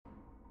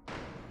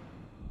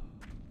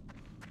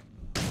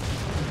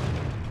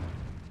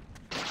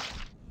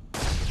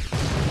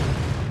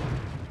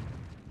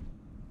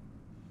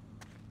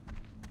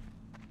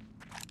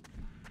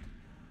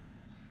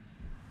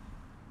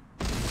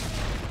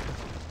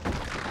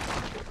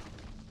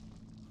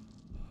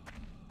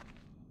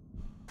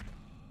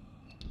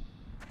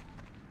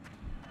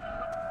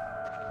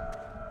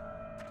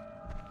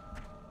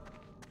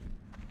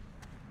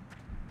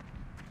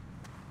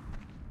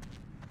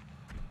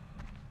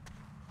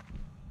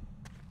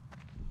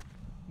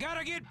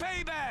Gotta get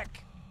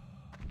payback!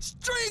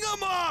 String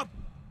 'em up!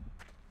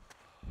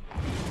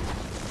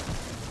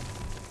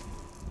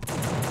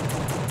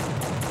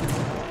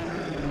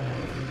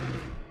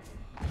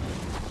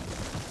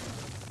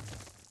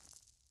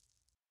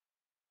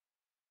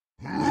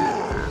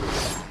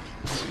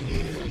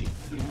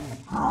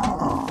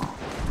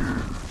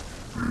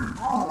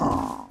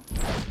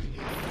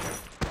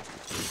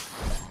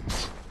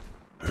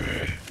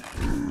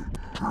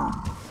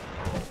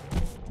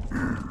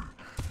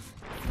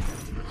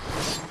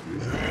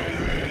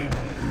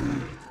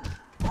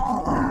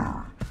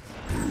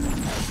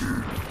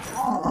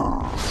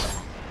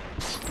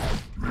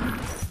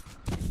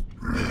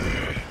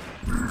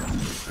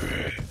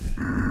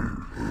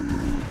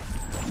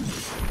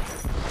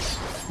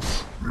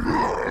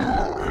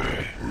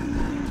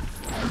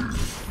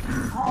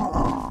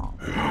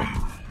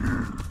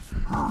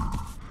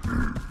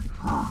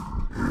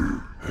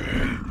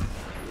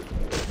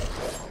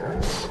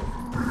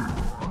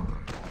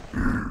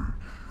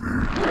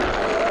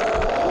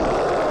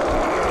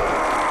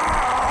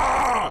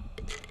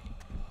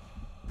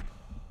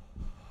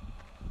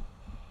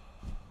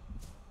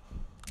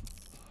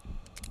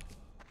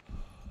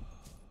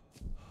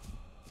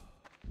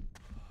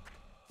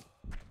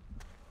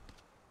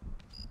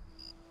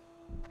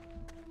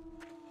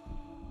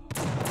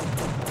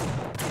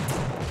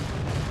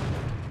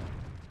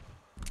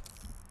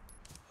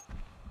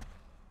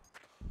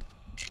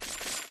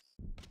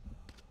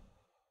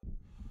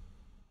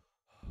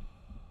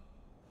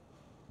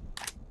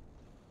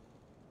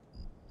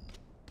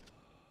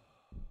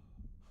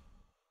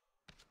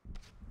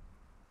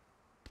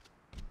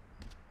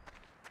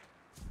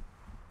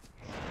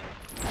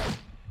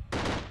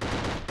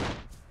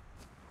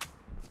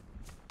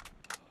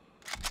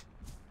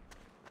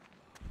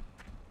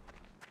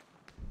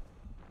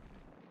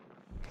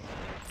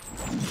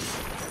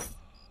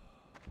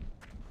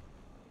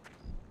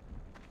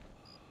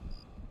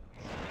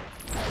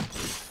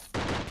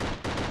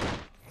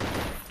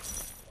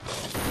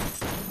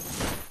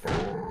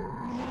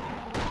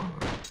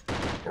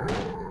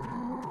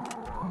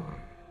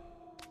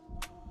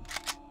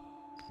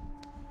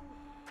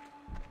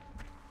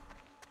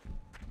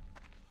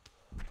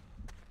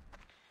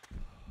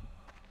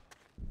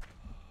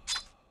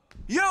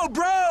 Yo,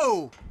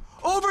 bro!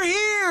 Over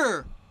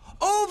here!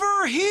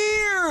 Over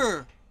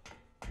here!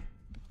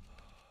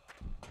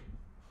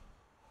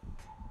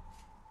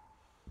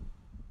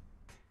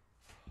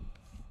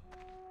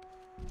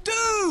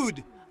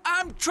 Dude!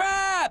 I'm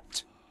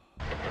trapped!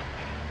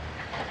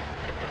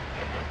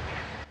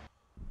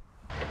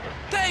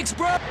 Thanks,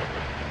 bro!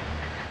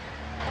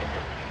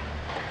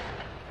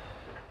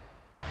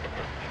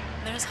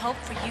 There's hope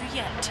for you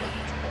yet, T.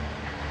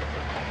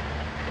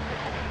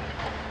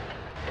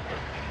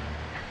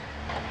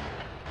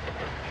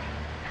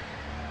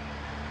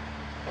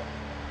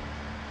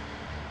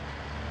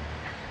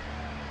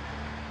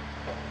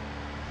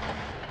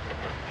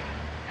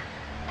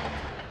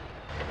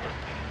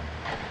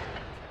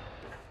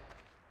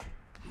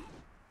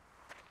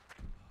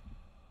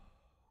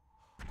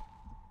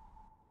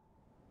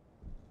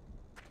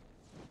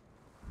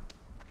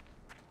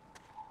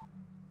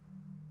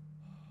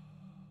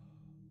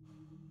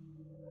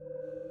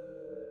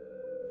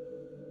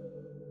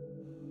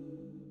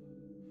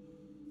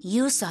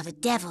 You saw the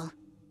devil.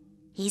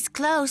 He's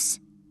close.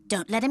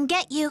 Don't let him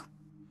get you.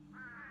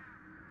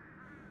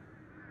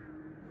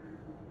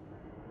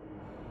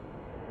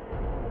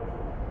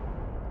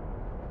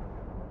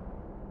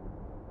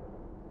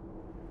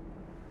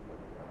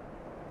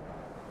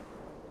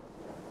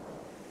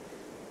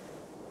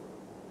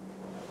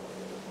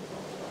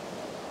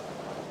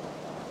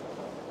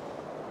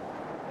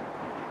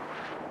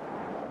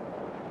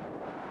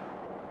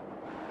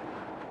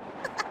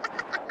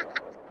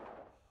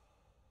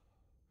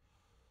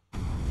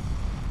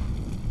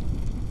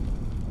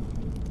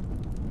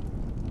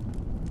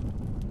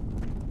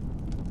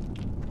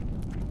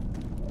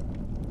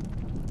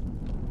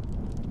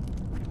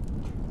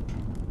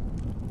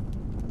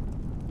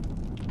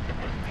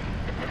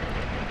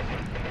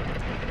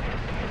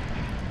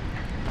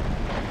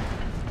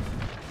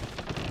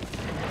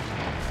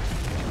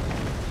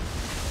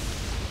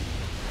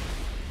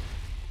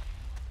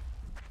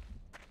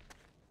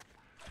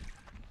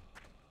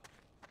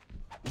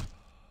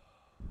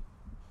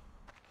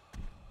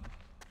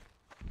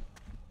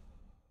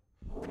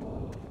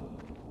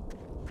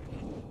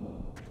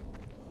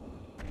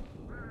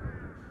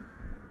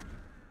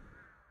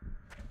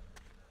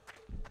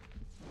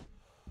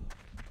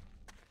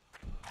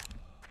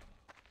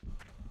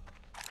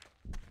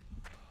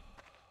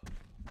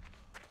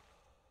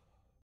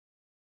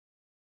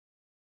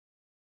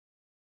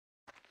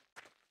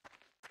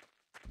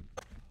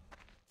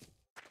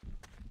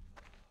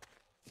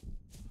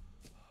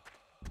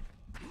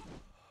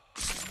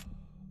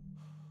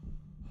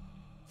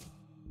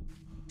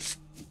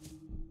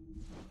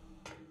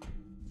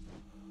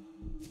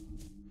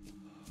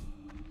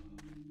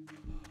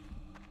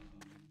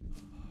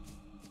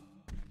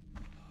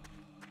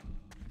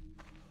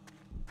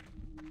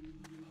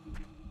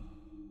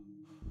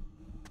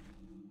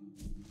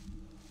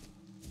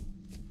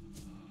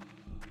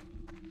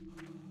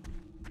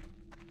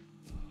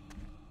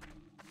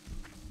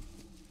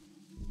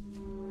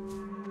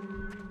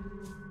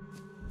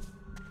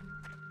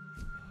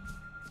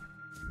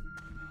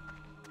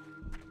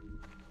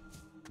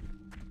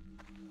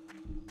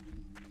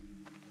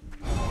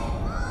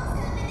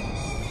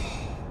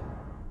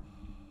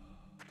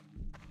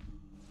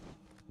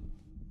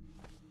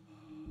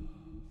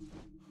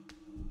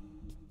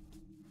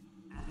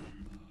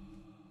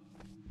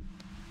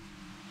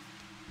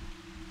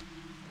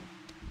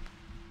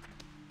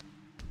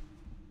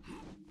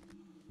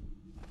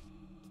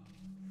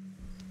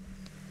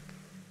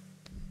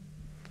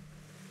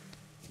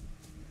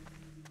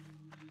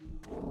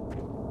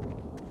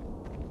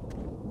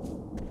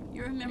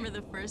 remember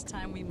the first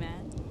time we met?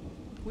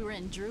 We were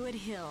in Druid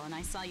Hill, and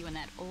I saw you in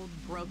that old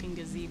broken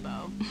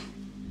gazebo.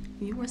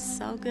 You were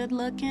so good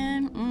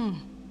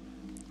looking.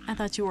 I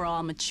thought you were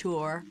all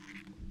mature.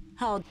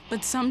 Hell,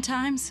 but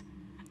sometimes,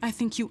 I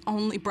think you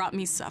only brought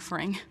me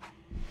suffering.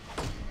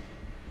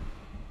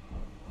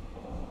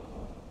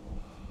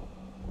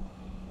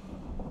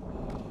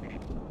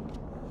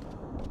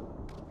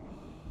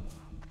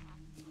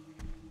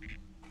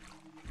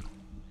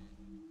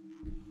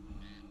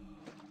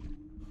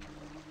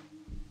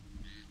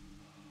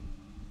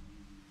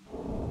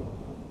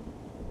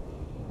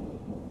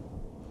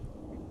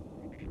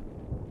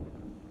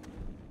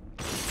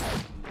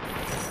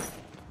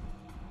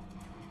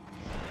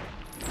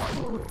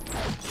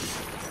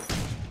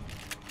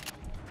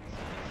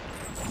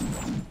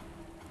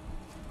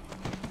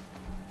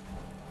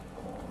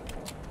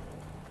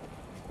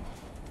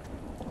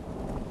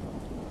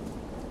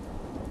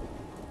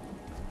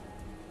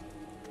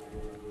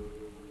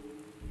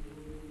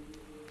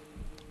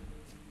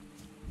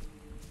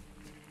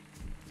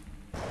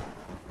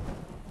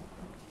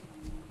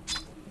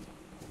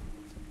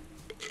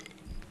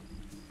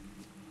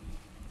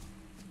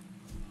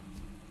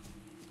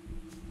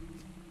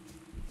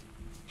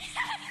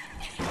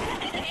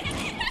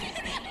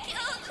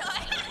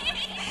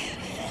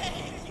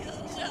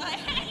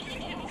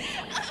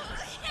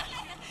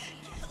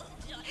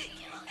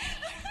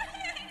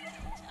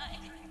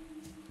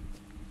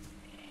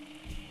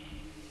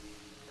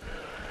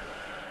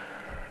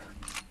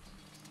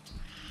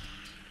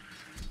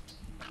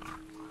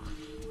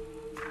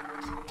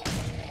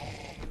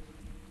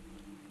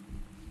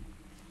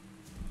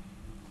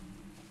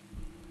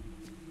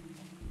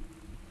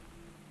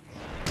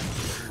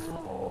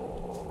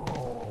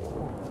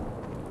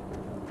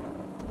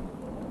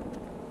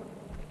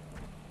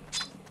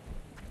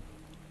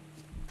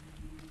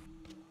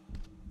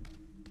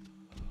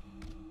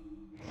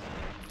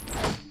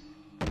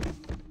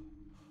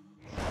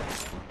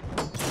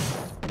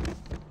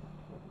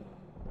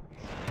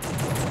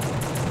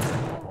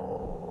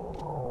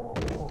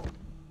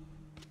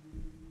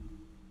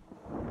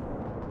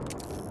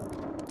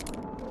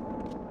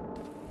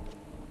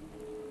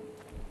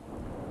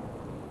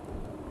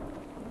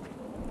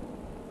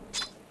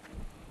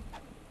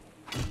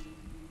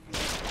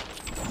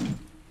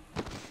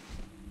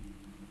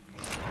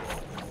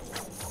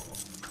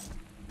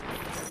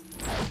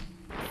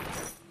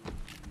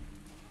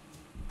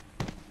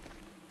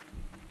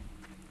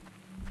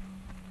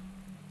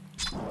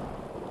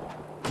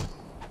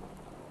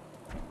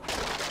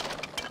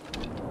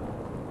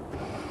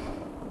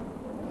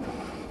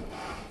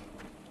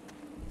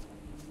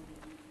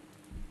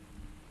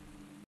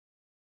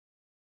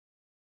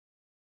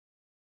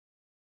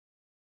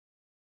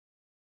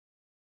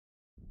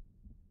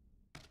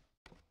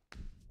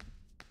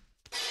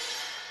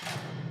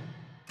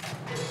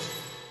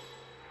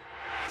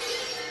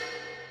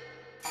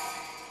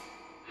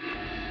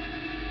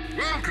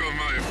 Welcome,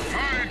 my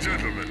fine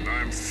gentlemen.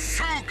 I'm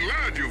so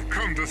glad you've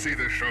come to see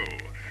the show.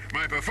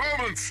 My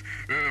performance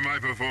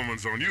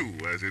on you,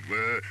 as it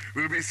were,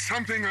 will be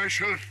something I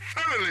shall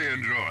thoroughly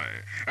enjoy.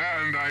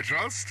 And I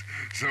trust,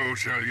 so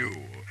shall you.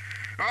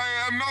 I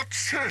am not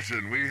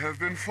certain we have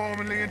been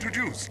formally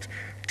introduced.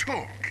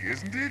 Talk,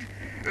 isn't it?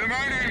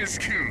 My name is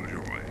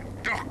Killjoy,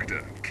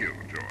 Dr.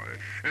 Killjoy,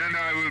 and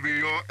I will be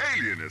your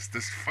alienist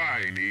this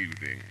fine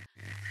evening.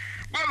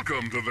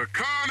 Welcome to the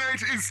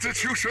Carnate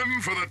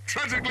Institution for the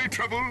tragically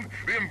troubled,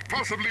 the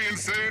impossibly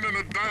insane, and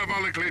the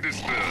diabolically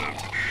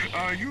disturbed.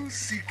 Are you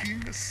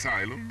seeking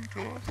asylum,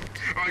 Talk?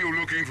 Are you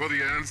looking for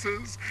the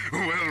answers?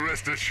 Well,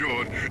 rest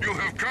assured, you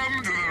have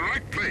come to the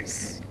right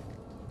place.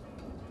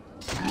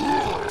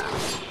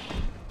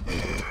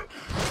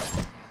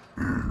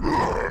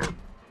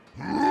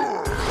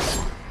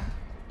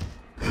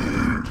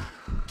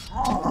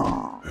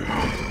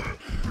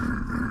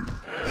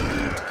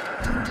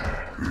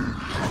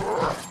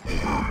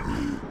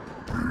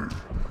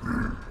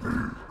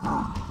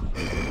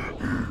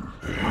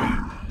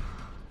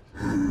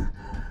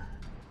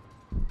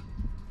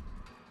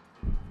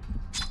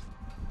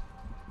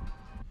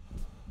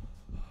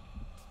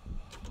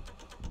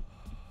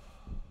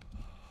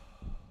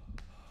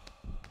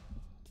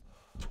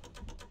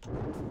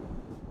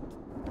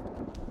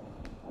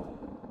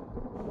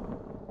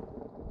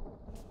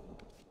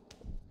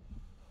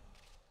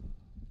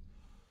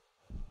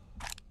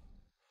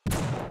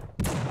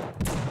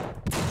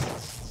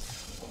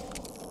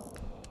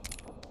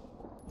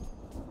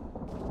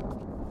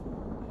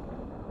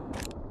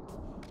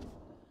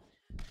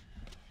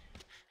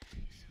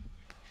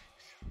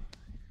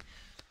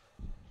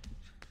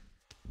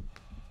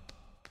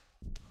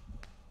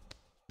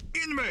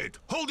 Inmate,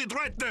 hold it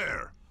right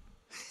there!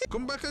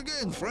 Come back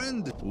again,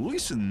 friend.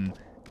 Listen,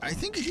 I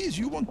think it is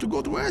you want to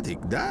go to attic,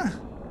 da?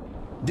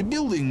 The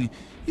building,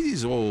 it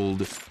is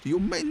old. You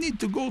may need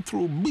to go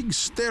through big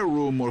stair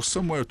room or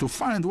somewhere to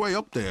find way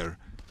up there.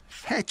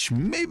 Hatch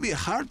may be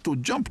hard to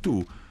jump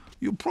to.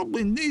 You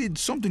probably need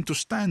something to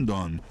stand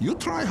on. You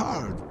try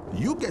hard.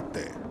 You get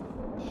there.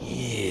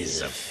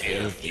 He's a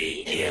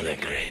filthy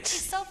immigrant.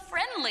 He's so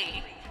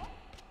friendly.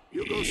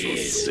 You go so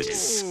He's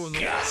soon.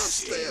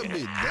 Stay a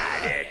bit,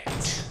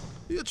 addict.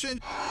 You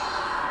change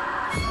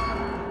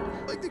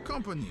like the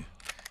company.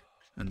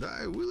 And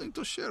I willing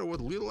to share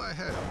what little I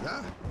have,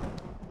 huh?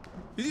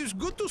 It is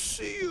good to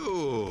see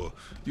you.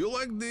 You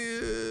like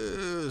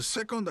the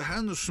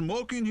second-hand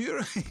smoke in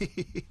here?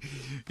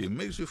 It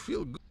makes you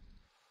feel good.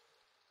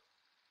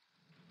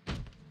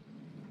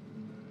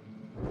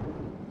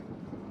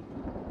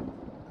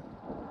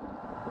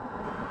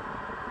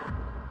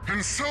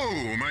 And so,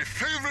 my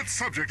favorite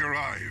subject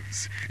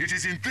arrives. It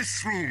is in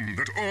this room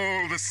that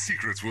all the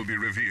secrets will be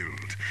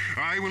revealed.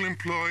 I will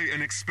employ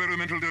an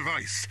experimental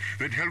device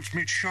that helps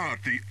me chart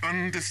the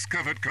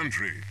undiscovered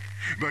country.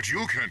 But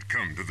you can't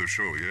come to the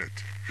show yet.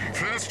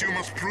 First, you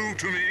must prove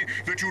to me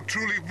that you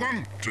truly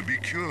want to be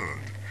cured,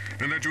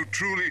 and that you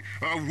truly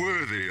are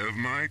worthy of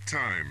my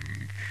time.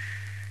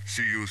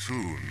 See you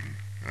soon,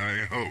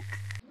 I hope.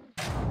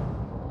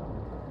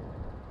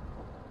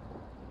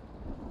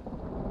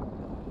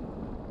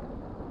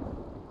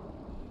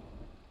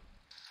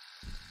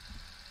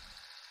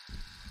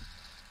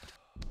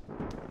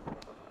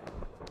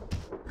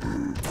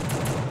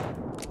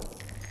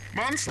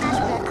 Monsters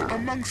walk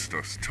amongst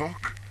us,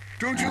 Talk.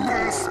 Don't you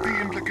grasp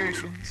the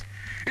implications?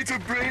 It's a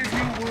brave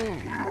new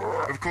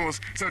world. Of course,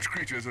 such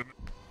creatures are...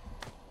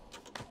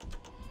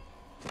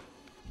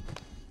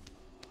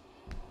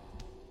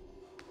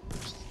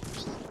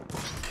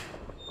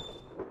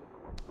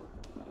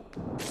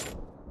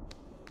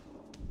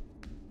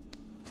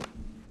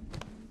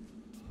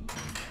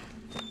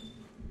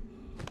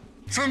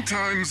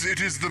 Sometimes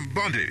it is the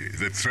body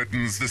that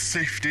threatens the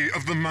safety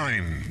of the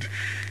mind.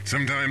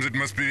 Sometimes it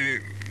must be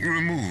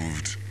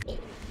removed.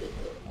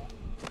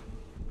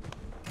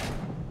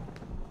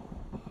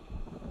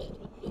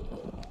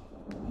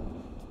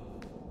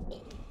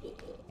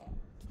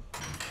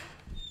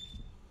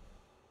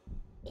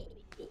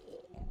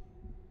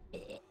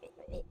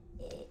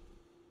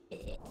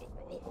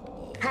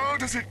 How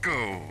does it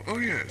go? Oh,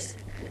 yes.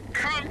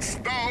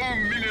 Canst thou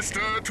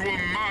minister to a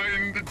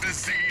mind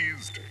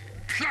diseased?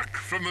 Pluck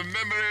from the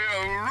memory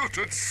a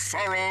rooted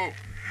sorrow.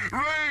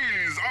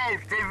 Raise out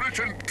the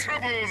written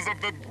troubles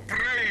of the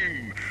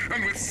brain,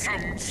 and with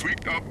some sweet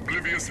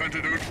oblivious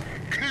antidote,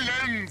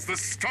 cleanse the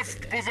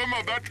stuffed bosom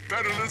of that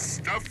perilous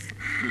stuff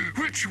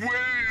which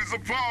weighs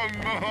upon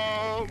the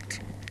heart.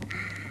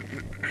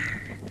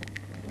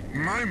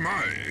 My,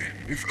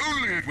 if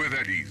only it were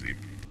that easy.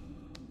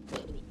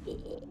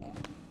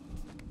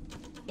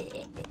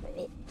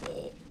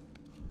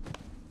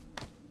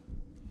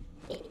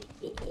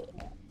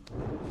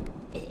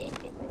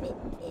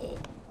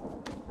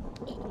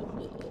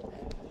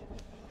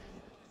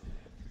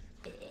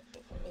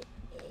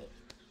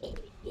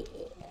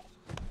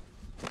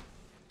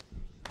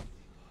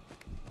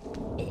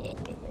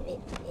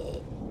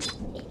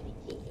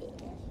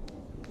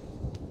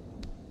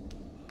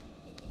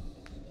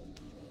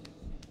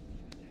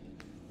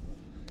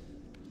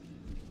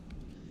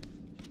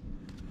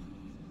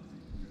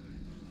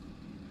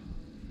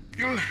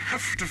 You'll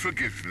have to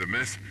forgive the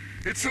mess.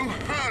 It's so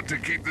hard to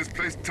keep this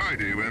place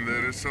tidy when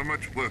there is so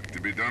much work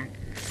to be done.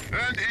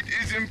 And it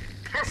is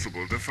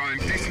impossible to find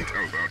decent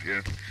help out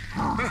here.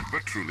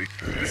 But truly,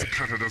 this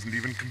clutter doesn't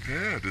even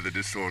compare to the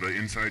disorder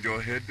inside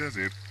your head, does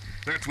it?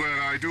 That's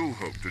where I do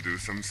hope to do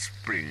some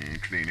spring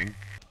cleaning.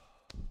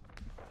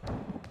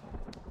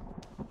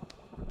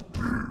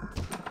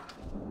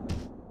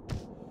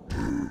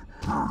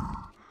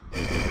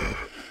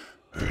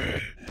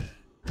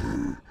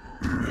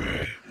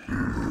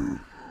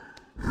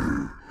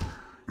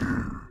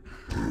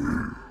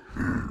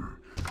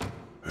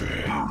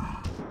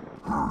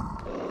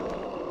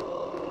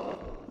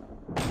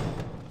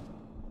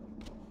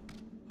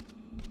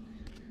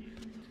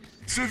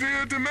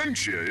 Severe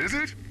dementia, is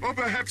it? Or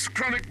perhaps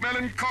chronic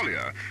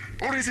melancholia?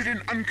 Or is it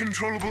an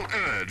uncontrollable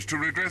urge to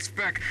regress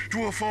back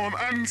to a form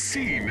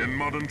unseen in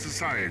modern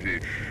society?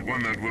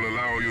 One that will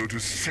allow you to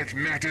set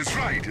matters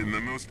right in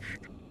the most...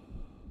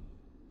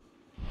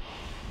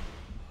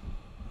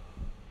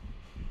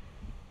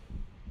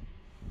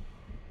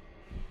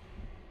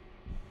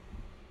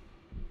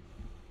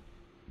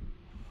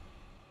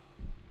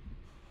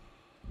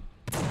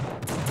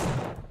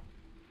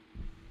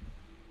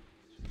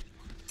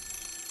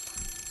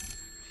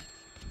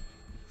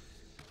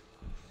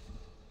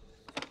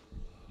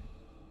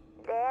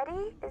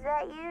 Daddy? Is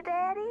that you,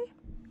 Daddy?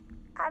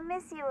 I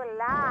miss you a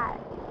lot.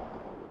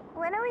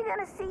 When are we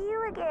gonna see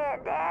you again,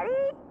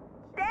 Daddy?